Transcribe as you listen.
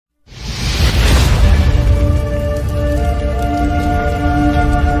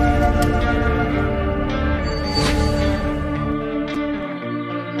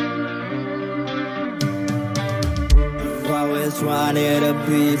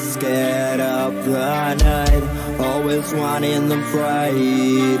be scared of the night, always wanting the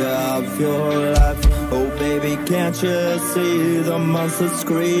fright of your life. Oh baby, can't you see the monster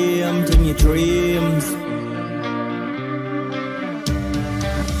screamed in your dreams?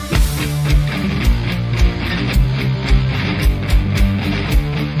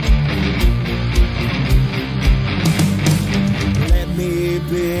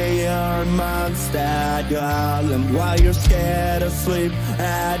 Monster, darling, while you're scared asleep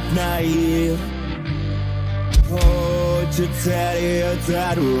at night. Hold your teddy,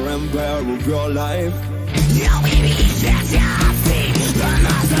 that remember your life. No baby, yes, I see the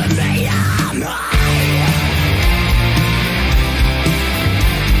monster made of night.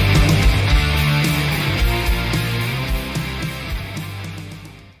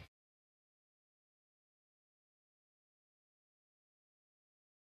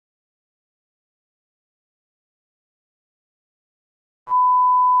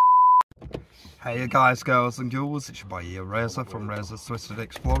 Hey guys, girls and ghouls, it's your boy here, Razor from Razor's Twisted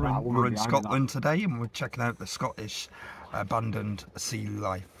Exploring. We're in Scotland today and we're checking out the Scottish Abandoned Sea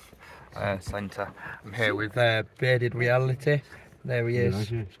Life Centre. I'm here with Bearded Reality, there he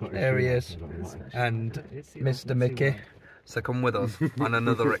is, and Mr. Mickey, so come with us on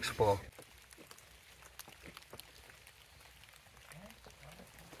another explore.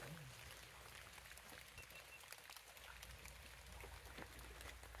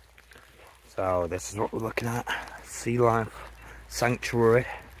 So this is what we're looking at. Sea Life Sanctuary,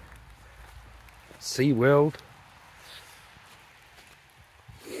 Sea World.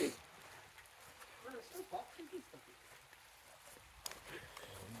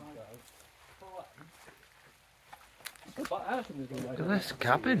 Look at this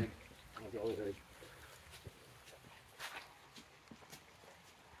cabin.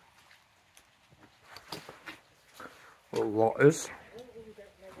 Little lotters.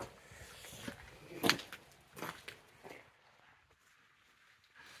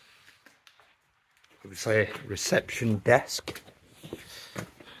 It's a reception desk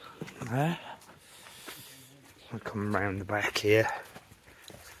there. I'll come round the back here.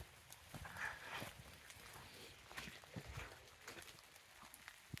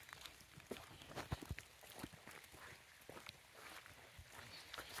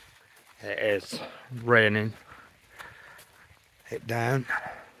 It is raining it down,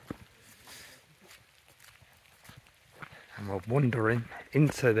 and we're wandering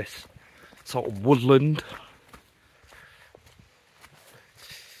into this sort of woodland.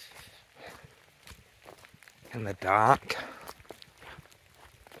 In the dark.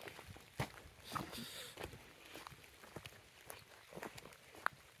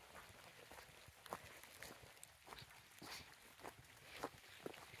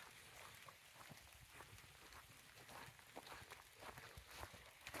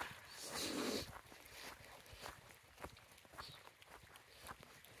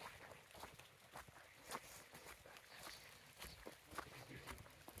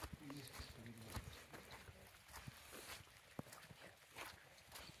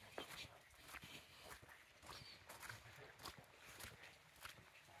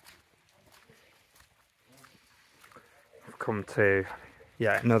 Come to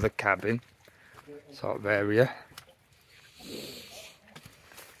another cabin sort of area.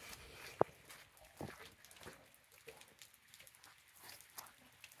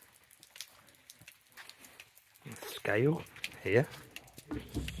 Scale here.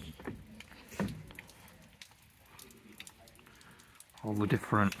 All the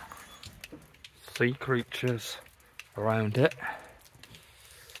different sea creatures around it.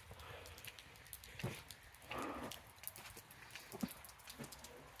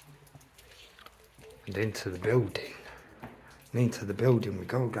 And into the building. And into the building we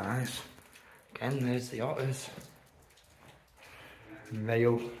go, guys. Again, there's the otters.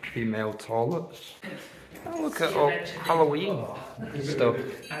 Male, female toilets. Oh, look at all Halloween stuff.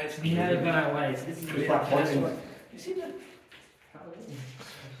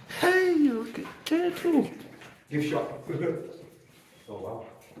 Hey, look at turtle. You shot. Oh wow.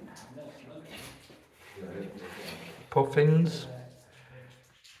 Puffins.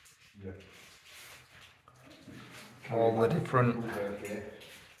 All the different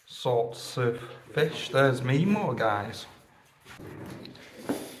sorts of fish. There's me more, guys.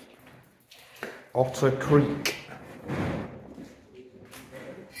 Otter Creek.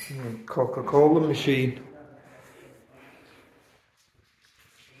 Coca-Cola machine.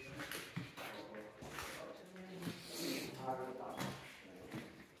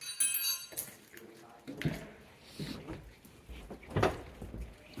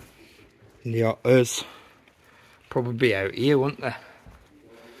 The otters probably be out here, won't they?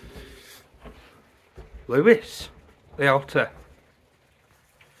 Lewis, the otter.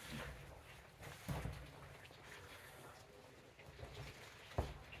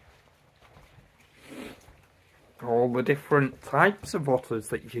 All the different types of otters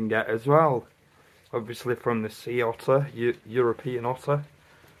that you can get as well. Obviously from the sea otter, European otter,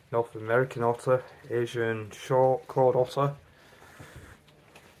 North American otter, Asian short-clawed otter.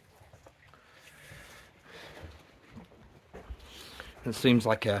 It seems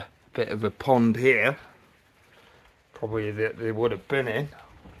like a bit of a pond here, probably that they would have been in.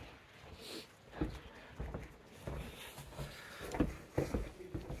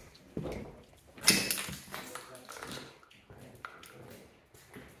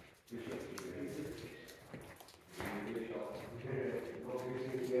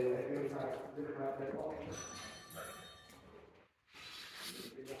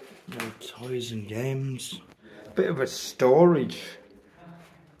 No toys and games. Bit of a storage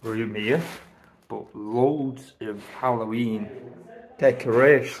room here, but loads of Halloween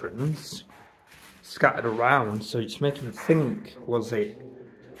decorations scattered around, so it's making me think,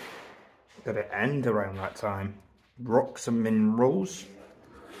 did it end around that time? Rocks and minerals.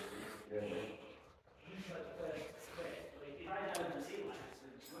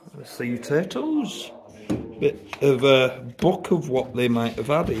 The sea turtles. Bit of a book of what they might have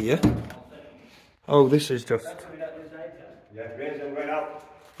had here. Oh, this is just...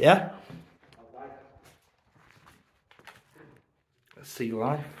 Yeah? Sea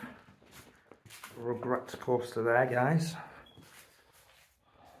life. Rugrats poster there, guys.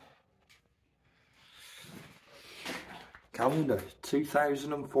 Calendar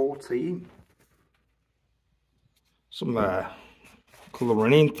 2014. Some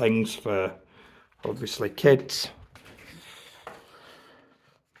colouring in things for obviously kids.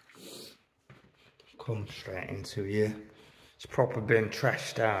 Come straight into here. It's proper been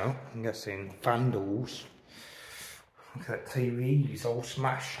trashed out. I'm guessing vandals. Look at that TV, he's all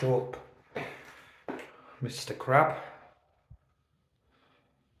smashed up. Mr. Crab.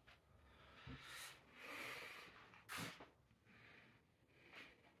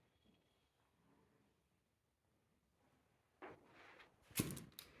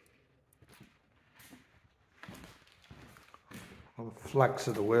 All the flags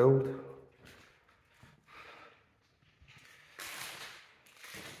of the world.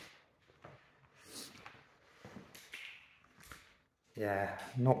 Yeah,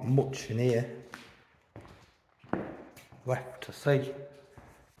 not much in here left to see.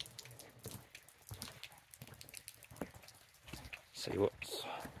 See what's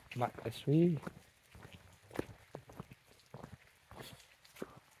back this way.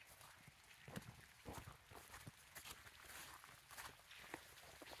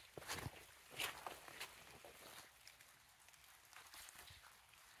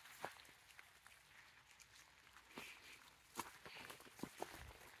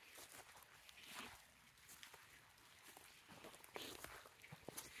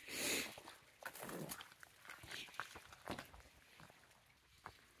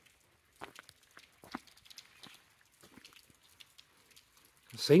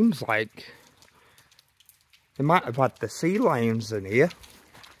 Seems like they might have had the sea lions in here.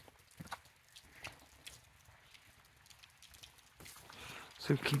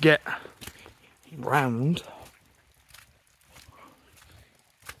 So we can get round.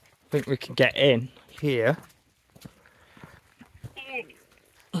 I think we can get in here.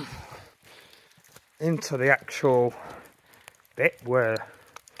 Into the actual bit where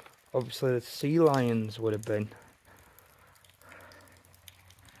obviously the sea lions would have been.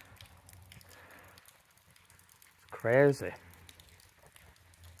 Crazy.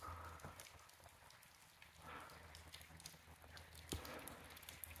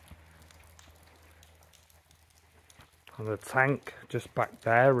 And the tank just back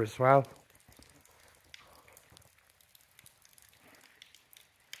there as well.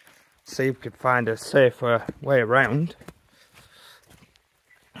 See if we could find a safer way around.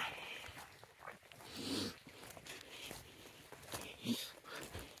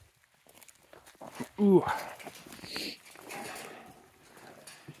 Ooh.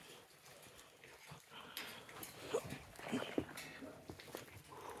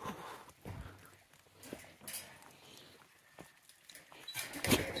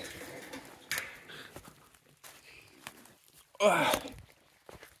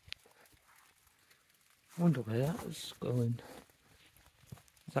 I wonder where that is going.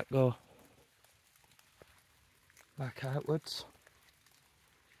 Does that go back outwards?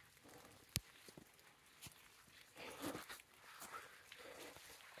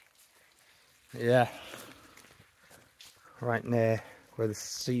 Yeah, right near where the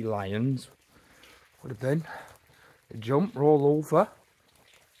sea lions would have been a jump, roll over,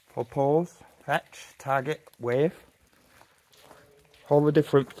 pause, fetch, target, wave. All the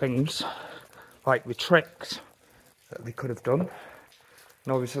different things, like the tricks that they could have done.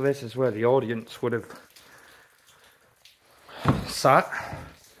 And obviously this is where the audience would have sat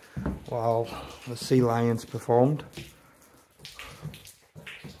while the sea lions performed.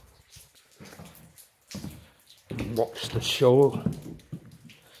 And watched the show.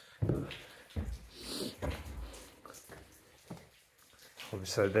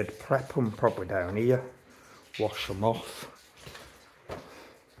 Obviously they'd prep them probably down here, wash them off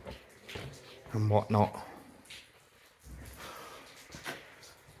and whatnot.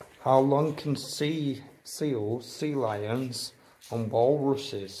 How long can seals, sea lions and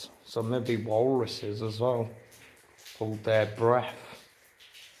walruses, so maybe walruses as well, hold their breath?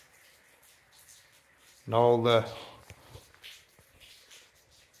 And all the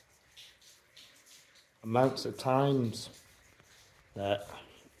amounts of times that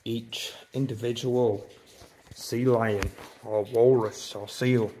each individual sea lion or walrus or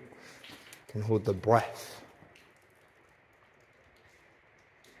seal can hold the breath.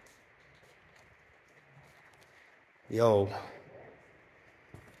 Yo,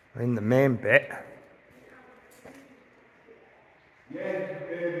 in the main bit.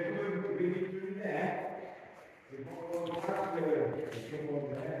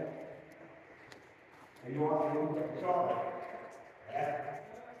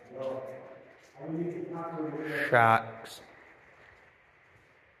 Sharks.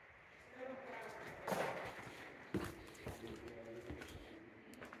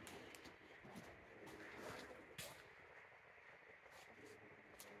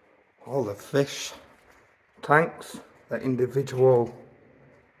 All the fish tanks, the individual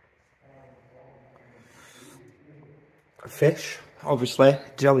fish, obviously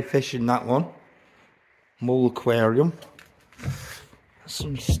jellyfish in that one, Mull Aquarium.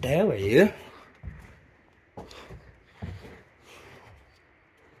 Some stairway here.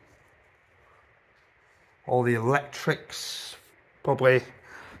 All the electrics probably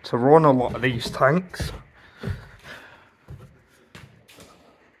to run a lot of these tanks. I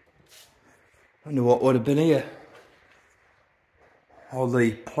wonder what would have been here. All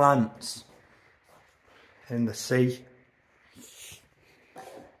the plants in the sea.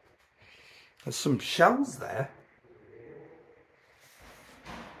 There's some shells there.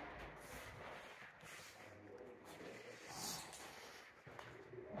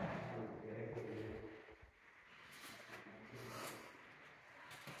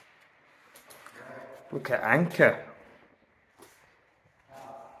 Look at anchor.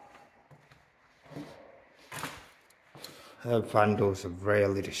 Vandals have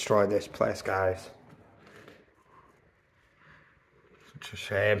really destroyed this place, guys. Such a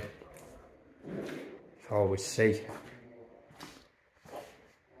shame. It's all we see.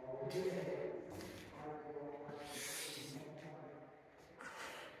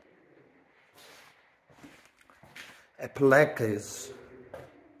 Epilepsy,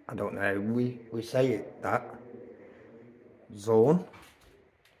 I don't know, we say it that. Zone.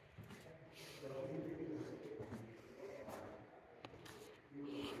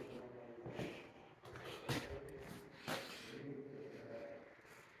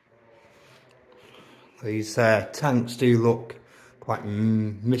 These tanks do look quite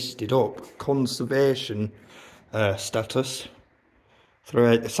misted up. Conservation status.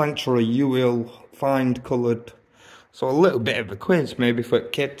 Throughout the sanctuary you will find coloured, so a little bit of a quiz maybe for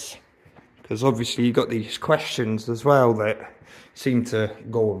kids, because obviously you got these questions as well that seem to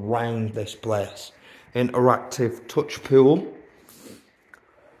go around this place. Interactive touch pool.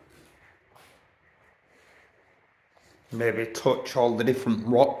 Maybe touch all the different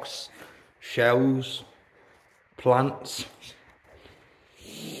rocks, shells, plants.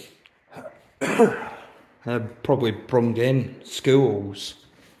 Probably brung in schools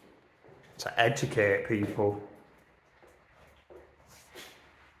to educate people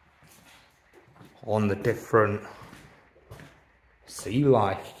on the different sea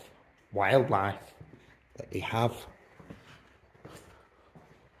life, wildlife that they have.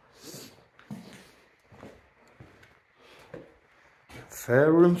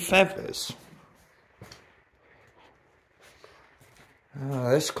 Fur and feathers.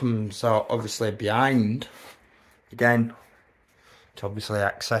 This comes out obviously behind, again, to obviously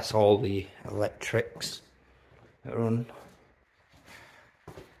access all the electrics that run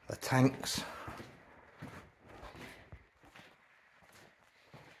the tanks.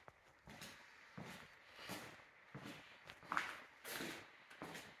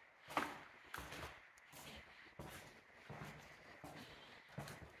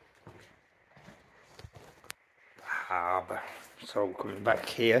 harbour. So coming back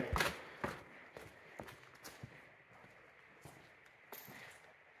here.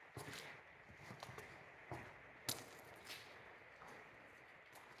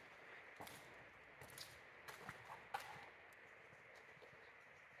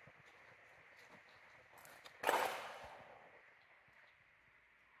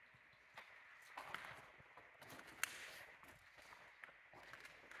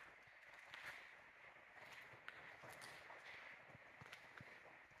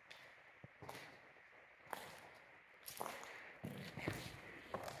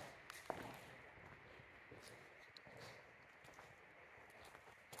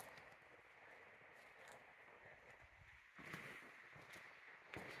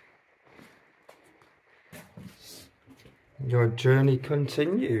 Your journey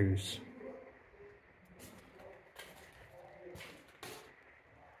continues.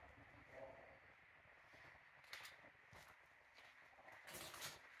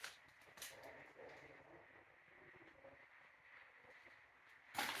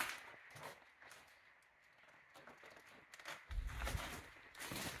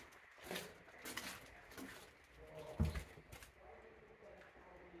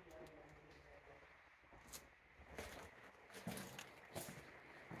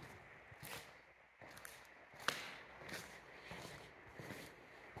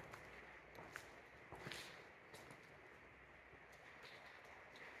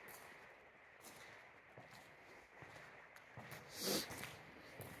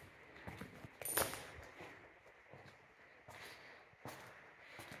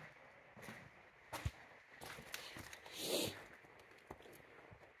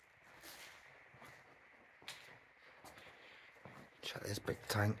 Check this big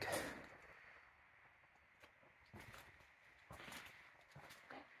tank.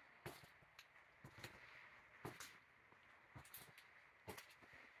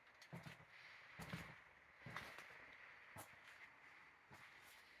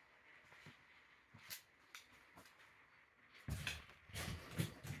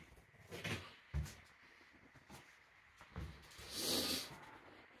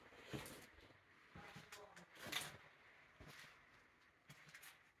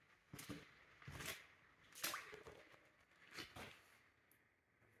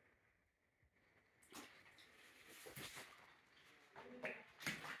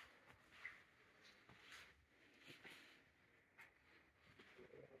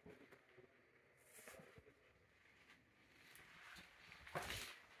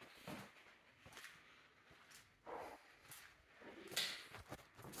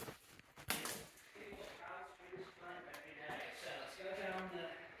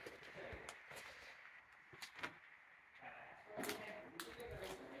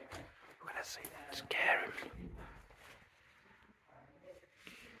 Scare him.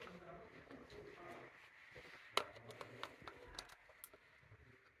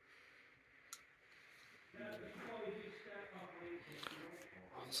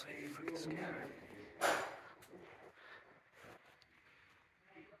 I'll see if I can scare him.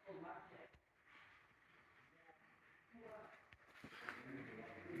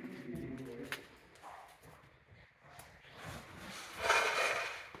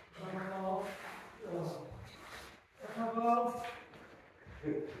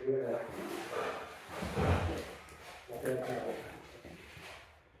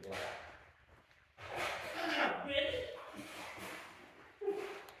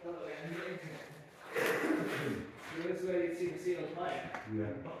 Yeah.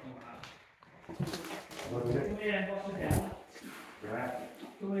 Come here, wash it down. Right.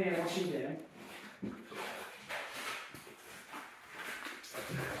 Come here, wash it down.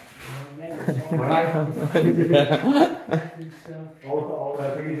 Right. All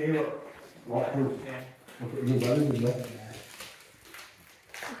that thing here, look. Lock through. Yeah. Look at your belly, isn't it?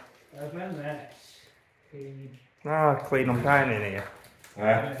 Clean them down in here.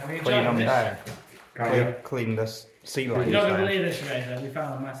 Clean them down. Clean the sea lights You're not going to down. believe this, Razor. We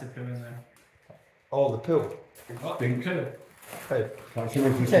found a massive poo in there. Oh, the pool. What? Think. Poo? Oh. That's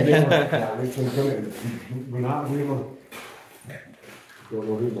what we can do. We're not doing one. Don't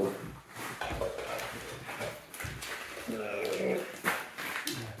worry about it.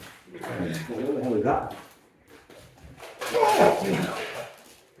 What the hell is that?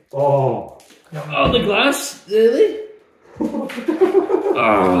 Oh! Oh, the glass? Really? Oh.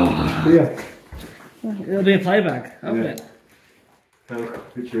 Here. It'll be a playback, won't it?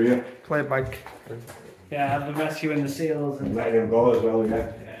 Picture here. Play back. Yeah, have the rescuing the seals and Letting them go as well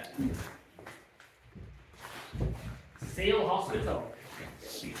again. yeah. Seal hospital.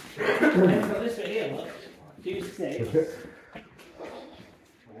 Got this bit here, look.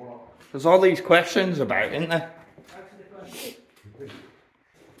 There's all these questions about, isn't there?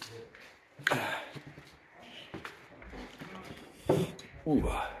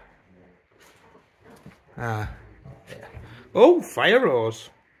 Ooh. Oh, fire hose.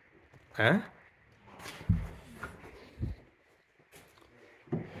 Huh?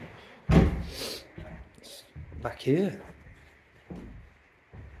 Back here.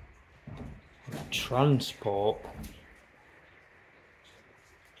 Transport.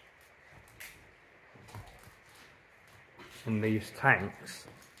 From these tanks.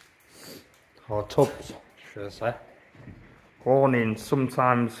 Or tubs, should I say. Warning,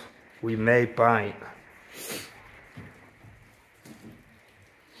 sometimes we may bite.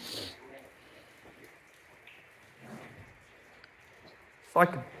 It's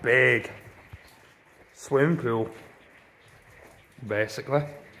like a big swimming pool, basically.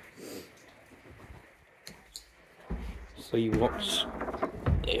 See what's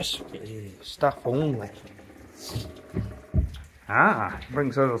this? Staff only.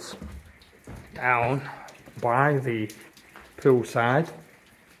 Brings us down by the poolside.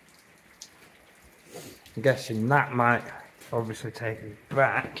 I'm guessing that might obviously take me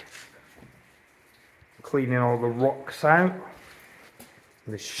back. Cleaning all the rocks out,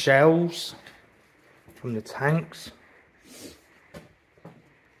 the shells from the tanks.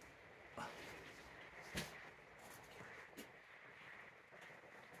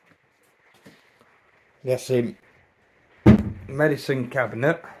 Guessing medicine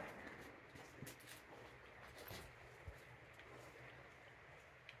cabinet.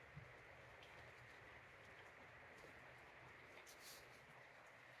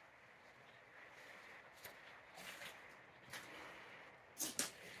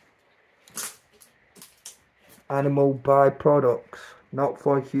 Animal byproducts, not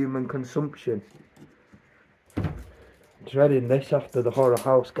for human consumption. Dreading this after the horror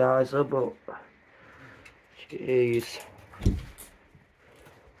house guys, but jeez.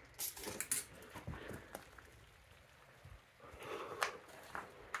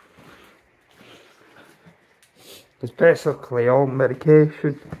 It's basically all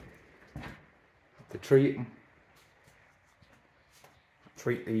medication to treat them.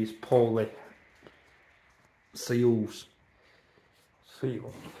 Treat these poorly seals.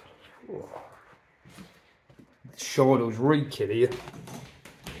 Oh. Sure, it was reeking here.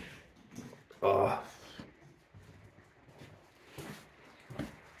 Oh.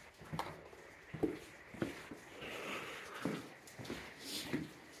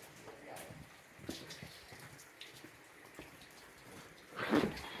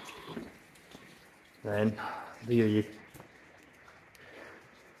 Then the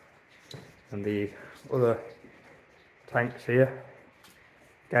other tanks here.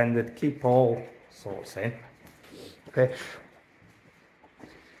 Again, they keep all sorts in. Fish.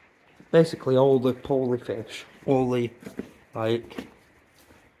 Basically all the poorly fish. All the, like,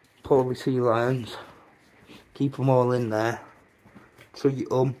 poorly sea lions. Keep them all in there. Treat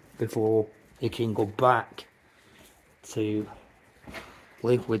them before they can go back to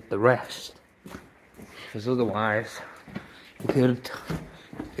live with the rest. Because otherwise, you could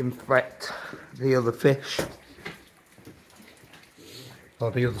infect the other fish.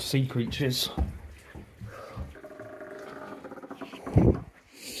 Or the other sea creatures.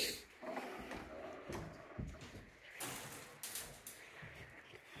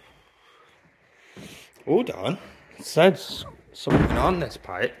 Hold on, it says something on this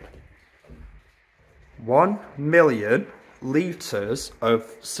pipe. 1 million litres of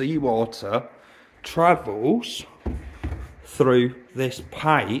seawater travels through this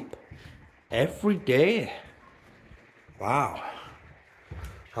pipe every day. Wow.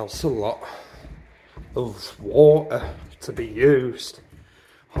 That's a lot of water to be used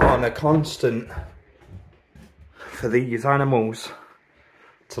on a constant for these animals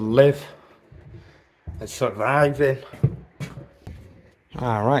to live and survive in.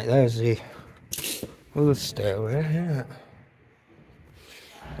 Alright, there's the other stairway, yeah.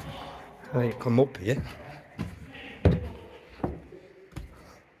 Now you come up here.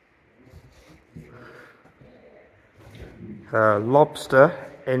 Lobster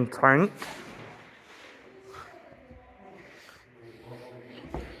in tank.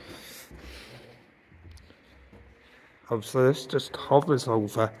 Obviously this just hovers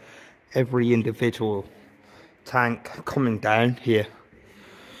over every individual tank coming down here.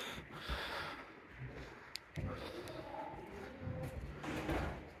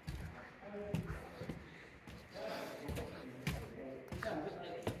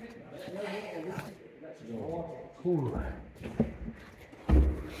 Ooh.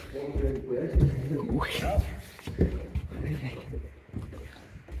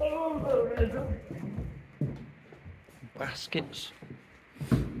 Baskets.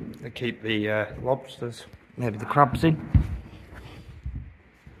 They keep the lobsters, maybe the crabs in.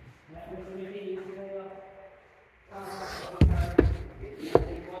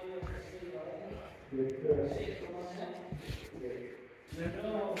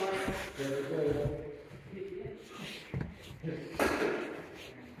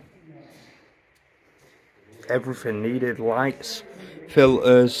 Everything needed, lights,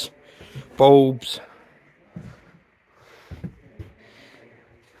 filters, bulbs.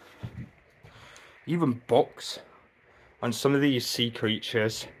 Even books on some of these sea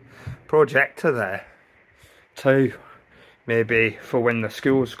creatures. Projector there too, maybe for when the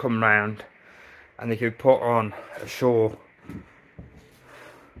schools come round and they could put on a show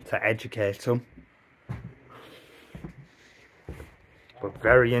to educate them. But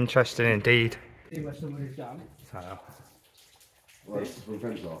very interesting indeed. See what somebody's done. So, Yeah.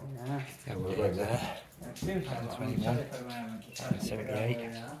 yeah, we're right there. 21, 78.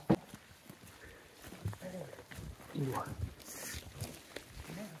 Ooh.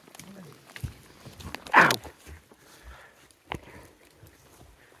 Ow!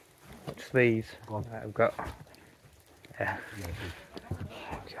 What's these? I've got. Yeah.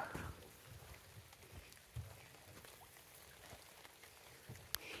 Okay.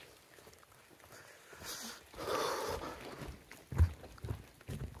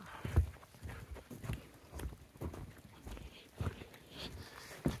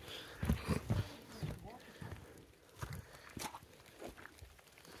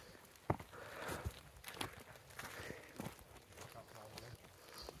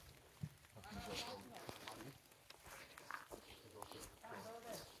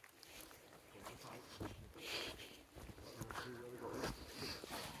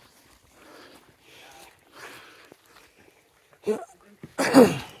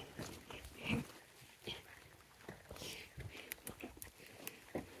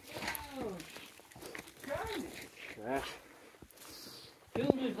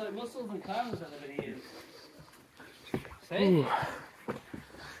 People move like mussels and clams over the years. See? Ooh.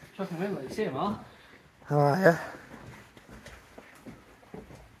 Chuck them in, like, see them all? Oh yeah.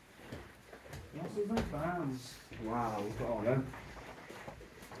 Mussels and clams. Wow, we've got all them.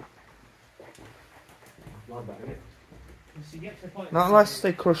 Not bad, is it? So you get to the point. Not unless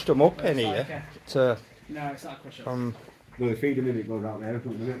they crushed them up in It's here. like To no, it's not a crush up. No, they feed them in, it goes out there,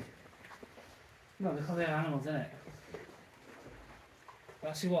 doesn't it? No, because they have animals in it.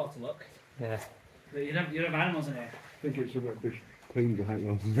 That's your water, look. yeah. But you'd have animals in here. I think it's a bit just clean the height,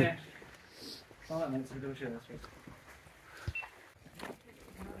 wasn't Yeah. it? All that meant to be doing shit this week.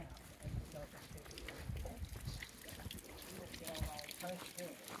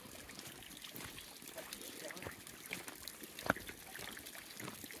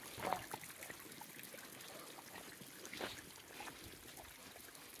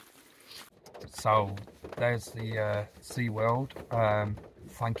 So there's the Sea World.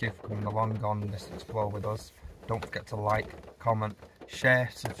 Thank you for coming along on this explore with us. Don't forget to like, comment, share,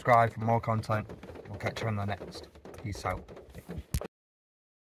 subscribe for more content. We'll catch you on the next. Peace out.